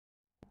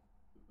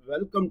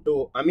Welcome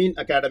to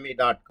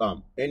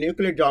aminacademy.com. In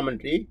Euclid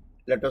geometry,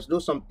 let us do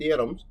some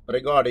theorems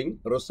regarding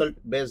result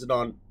based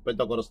on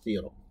Pythagoras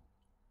theorem.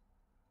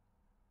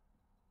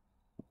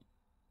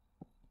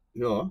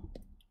 Here,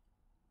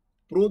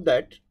 prove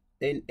that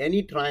in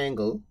any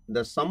triangle,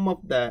 the sum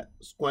of the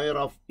square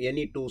of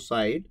any two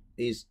sides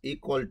is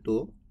equal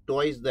to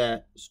twice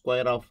the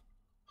square of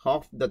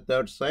half the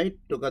third side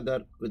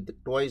together with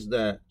twice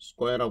the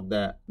square of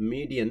the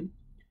median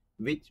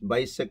which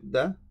bisect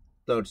the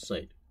third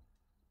side.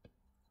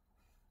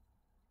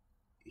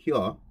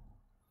 Here,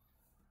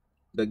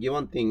 the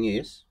given thing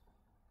is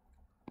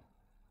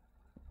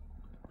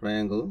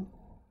triangle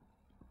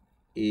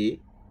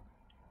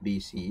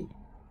ABC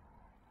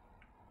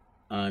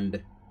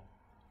and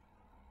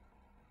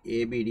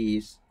ABD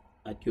is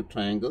acute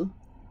triangle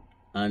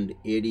and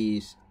AD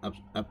is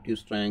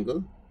obtuse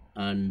triangle,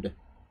 and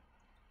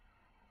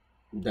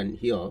then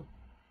here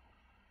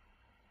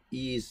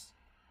AE is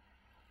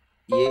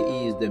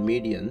the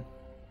median.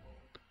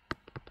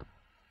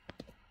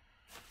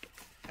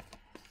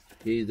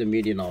 A is the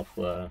median of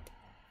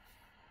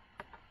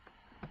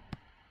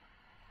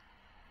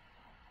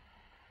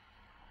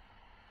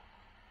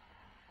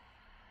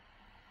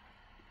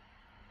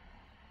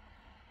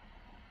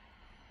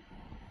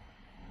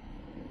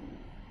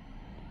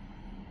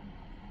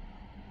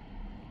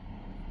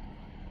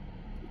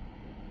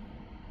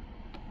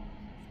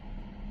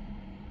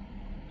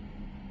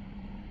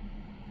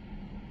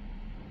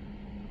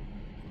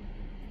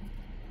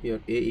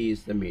here AE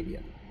is the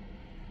median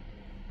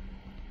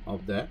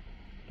of the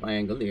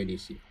triangle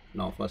ADC.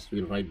 Now first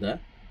we'll write the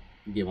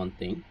given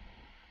thing.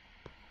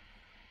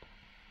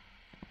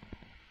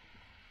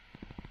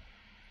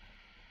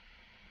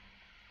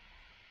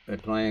 A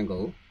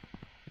triangle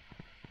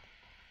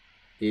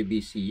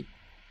ABC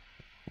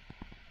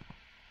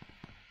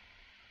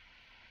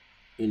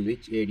in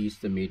which AD is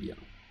the median.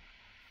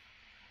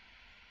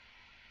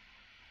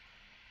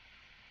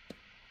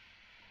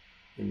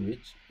 In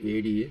which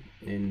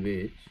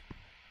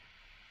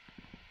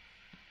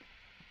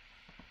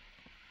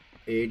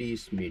AD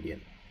is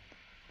median.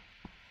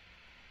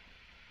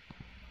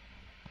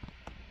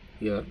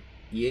 Here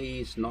AE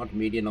is not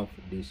median of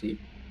DC,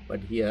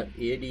 but here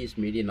AD is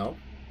median of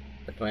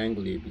the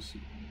triangle ABC.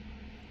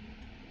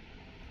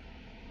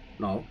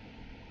 Now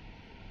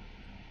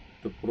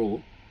to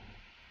prove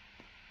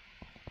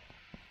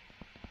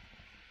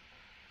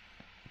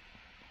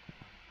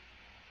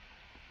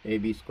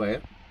AB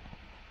square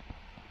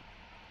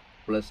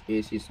plus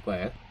AC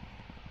square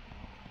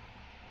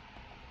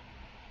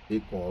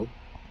equal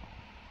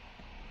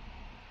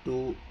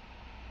 2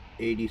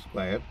 AD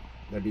square,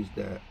 that is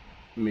the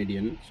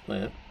median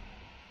square,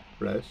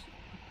 plus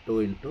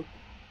 2 into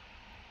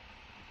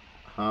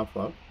half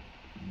of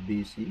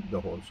BC the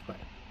whole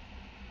square,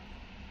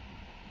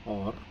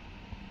 or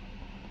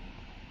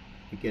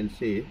you can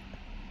say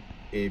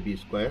AB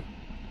square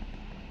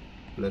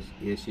plus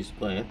AC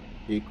square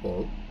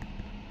equal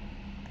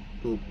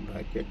 2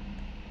 bracket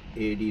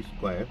AD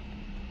square.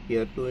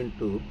 Here 2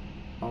 into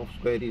half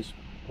square is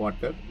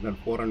quarter, then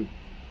 4 and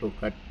 2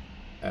 cut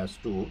as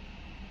 2,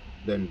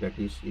 then that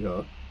is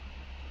here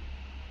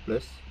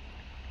plus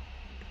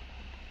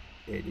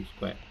AD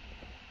square.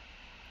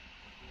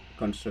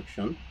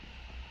 Construction.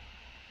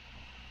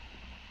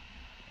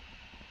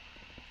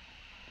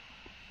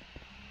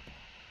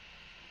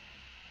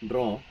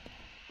 Draw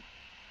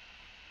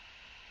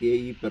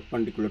AE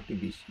perpendicular to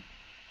BC.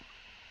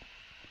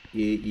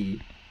 AE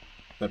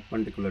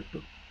perpendicular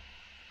to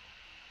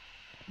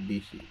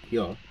BC.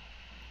 Here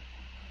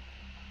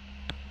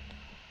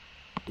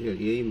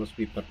AE must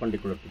be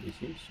perpendicular to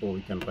BC, so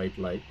we can write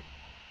like,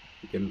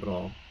 we can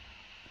draw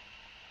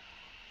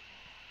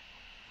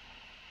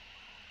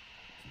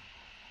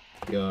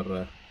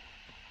here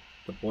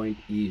the point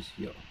E is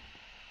here.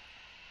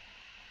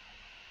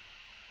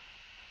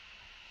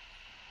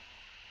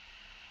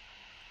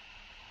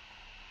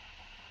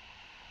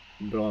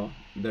 Draw,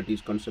 that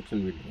is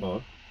construction we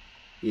draw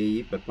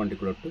AE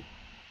perpendicular to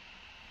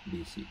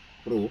BC.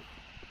 Proof.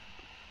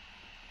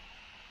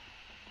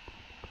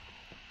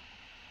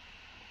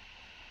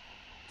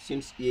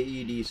 Since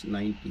AED is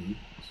 90,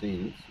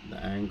 since the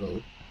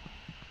angle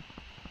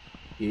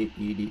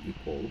AED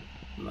equal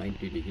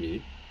 90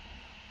 degree,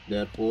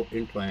 therefore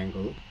in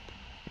triangle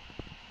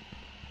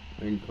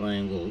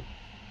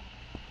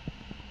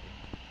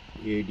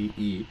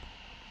ADE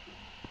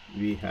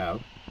we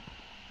have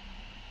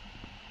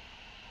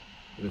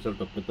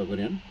result of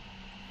Pythagorean.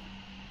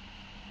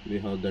 We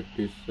have that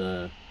is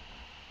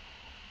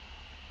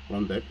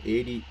from that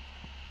ADE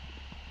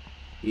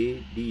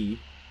here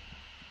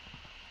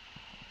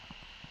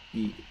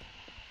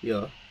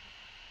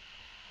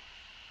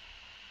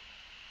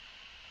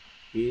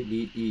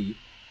ADE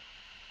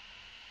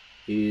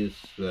is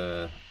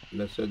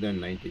lesser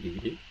than 90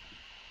 degree,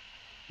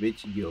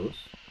 which gives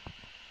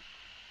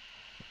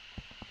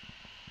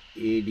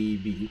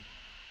ADB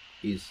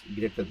is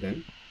greater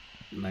than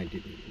 90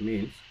 degree,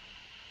 means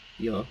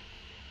here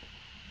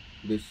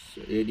this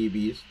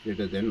ADB is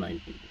greater than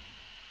 90.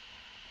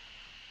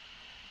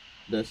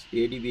 Thus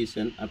ADB is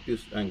an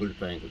obtuse angled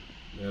triangle.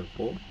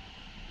 Therefore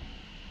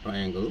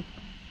triangle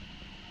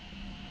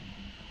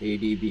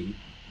ADB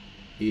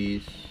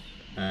is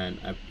an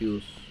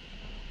obtuse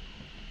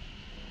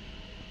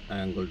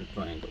angled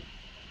triangle.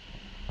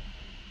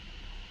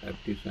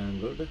 Obtuse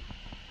angled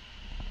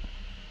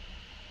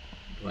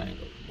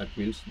triangle. That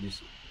means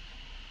this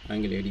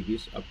angle ADB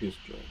is obtuse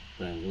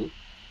triangle,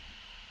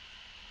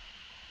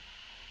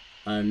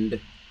 and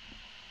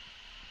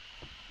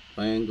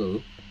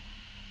triangle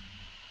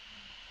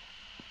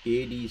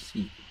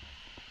ADC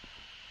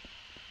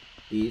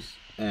is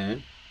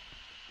an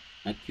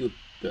acute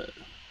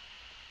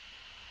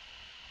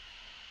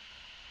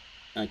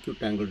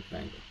angled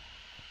triangle.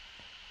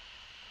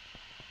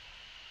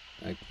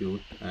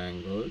 Acute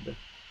angled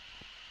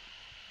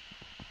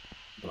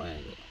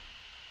triangle.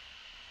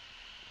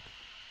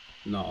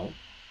 Now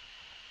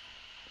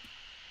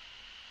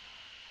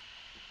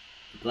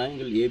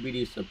triangle ABD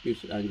is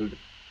obtuse angled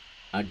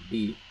at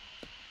D,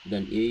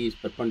 then A is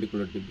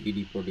perpendicular to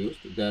BD produced.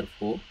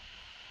 Therefore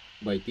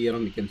by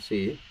theorem we can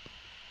say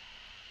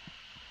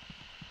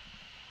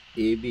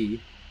AB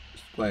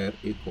square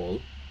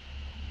equal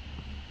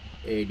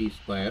AD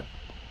square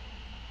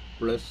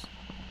plus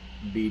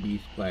BD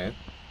square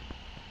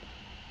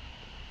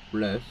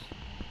plus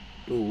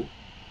 2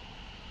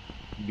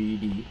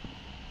 BD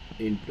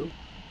into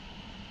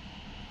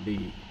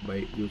D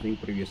by using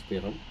previous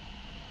theorem.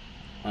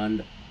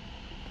 And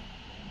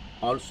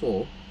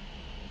also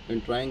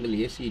in triangle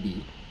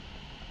ACD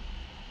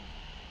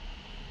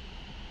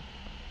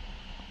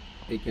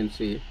we can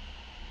say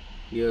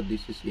here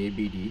this is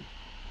ABD,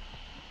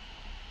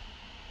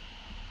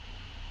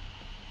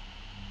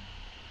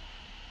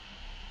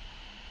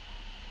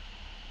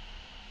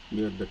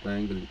 here the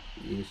triangle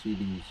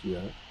ACD is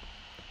here.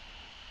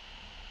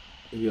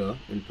 Here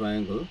in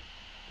triangle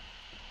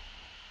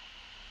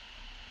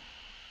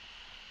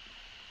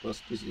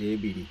first is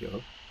ABD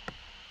here,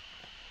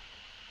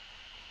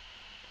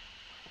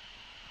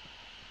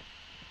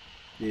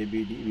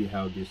 ABD we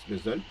have this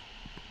result,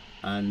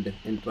 and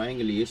in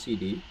triangle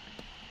ACD,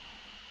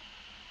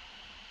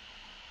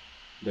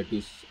 that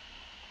is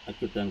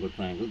acute angle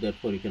triangle,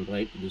 therefore you can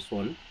write this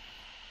one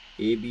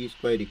AB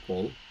square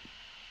equal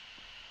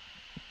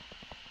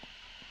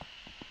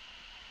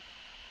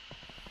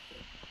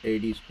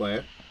AD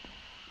square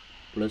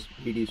plus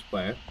BD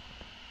square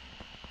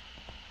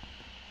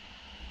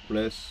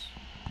plus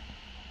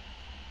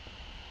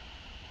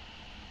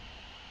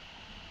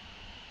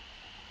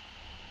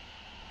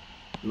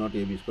not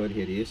AB square,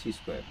 here AC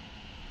square,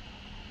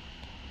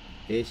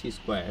 AC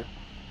square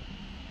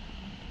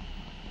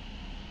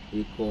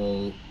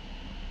equal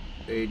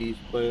AD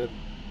square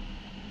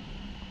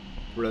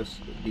plus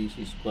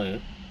DC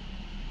square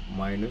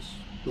minus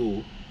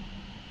 2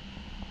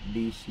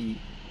 DC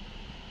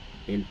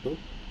into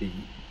D.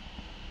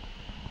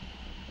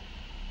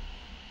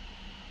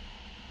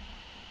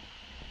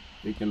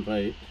 We can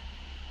write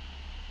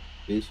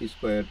AC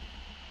square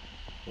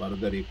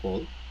further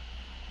equal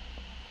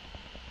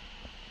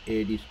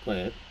AD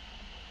square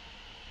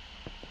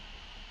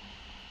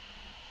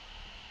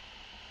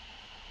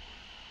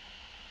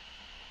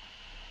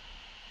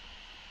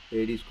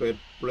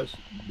plus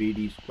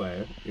BD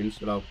square,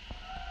 instead of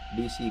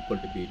DC equal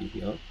to BD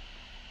here,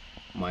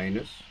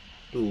 minus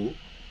 2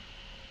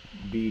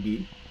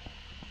 BD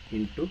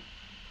into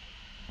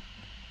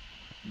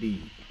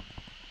D,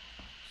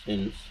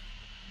 since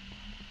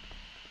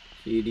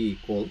CD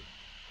equal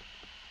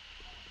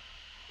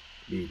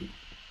BD.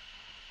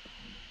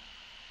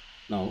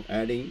 Now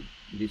adding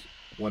this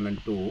 1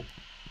 and 2,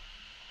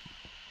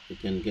 we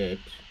can get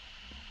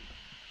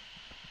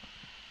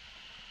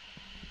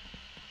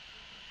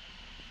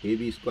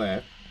AB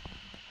square,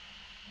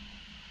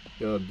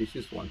 here this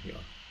is 1 here,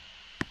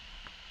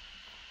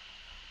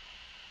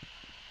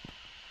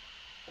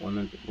 1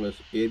 and 2 plus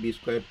AB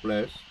square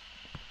plus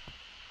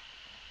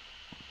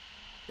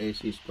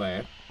AC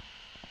square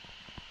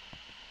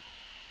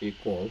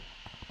equal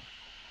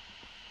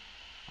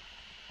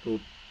 2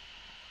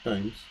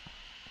 times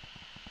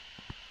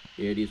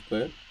AD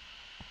square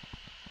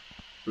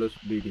plus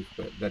BD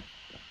square, that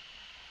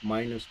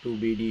minus 2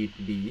 BD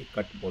to D,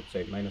 cut both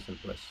sides, minus and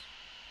plus,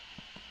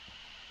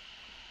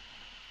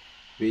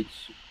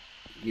 which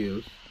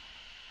gives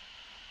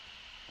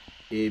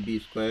AB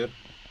square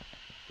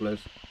plus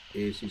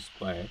AC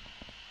square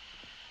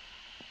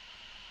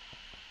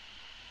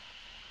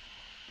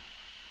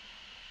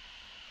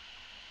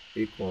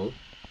equal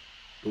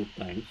 2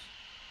 times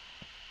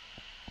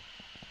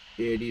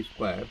AD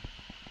square.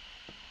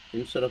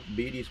 Instead of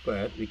BD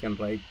square we can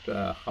write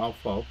half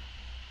of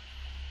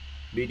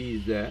BD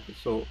is there,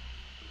 so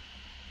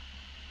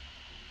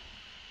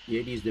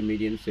AD is the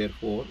median,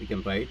 therefore we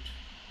can write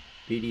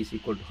BD is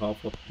equal to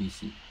half of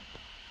BC,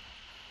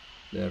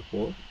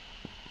 therefore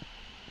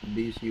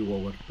BC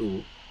over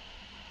 2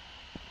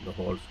 the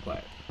whole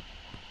square,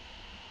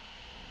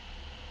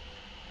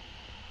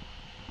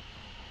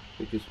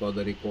 which is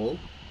further equal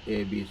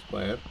AB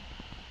square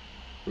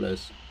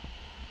plus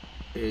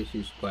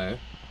AC square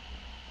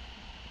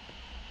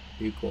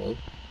equal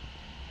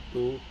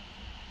 2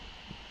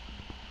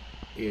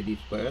 AD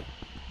square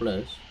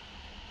plus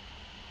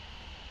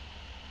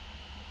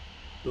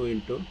 2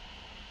 into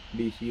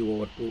BC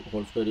over 2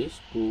 whole square is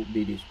 2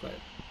 BD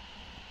square.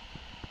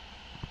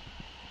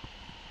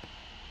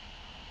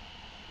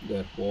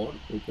 Therefore,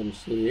 we can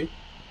say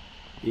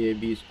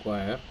AB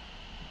square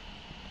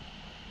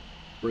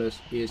plus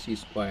AC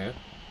square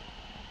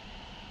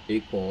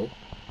equal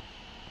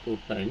 2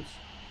 times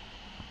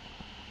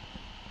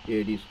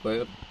AD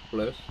square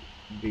plus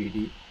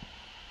BD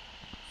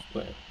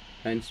square.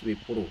 Hence, we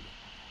proved.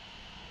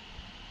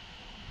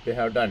 We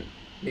have done.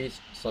 Please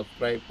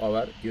subscribe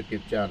our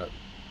YouTube channel.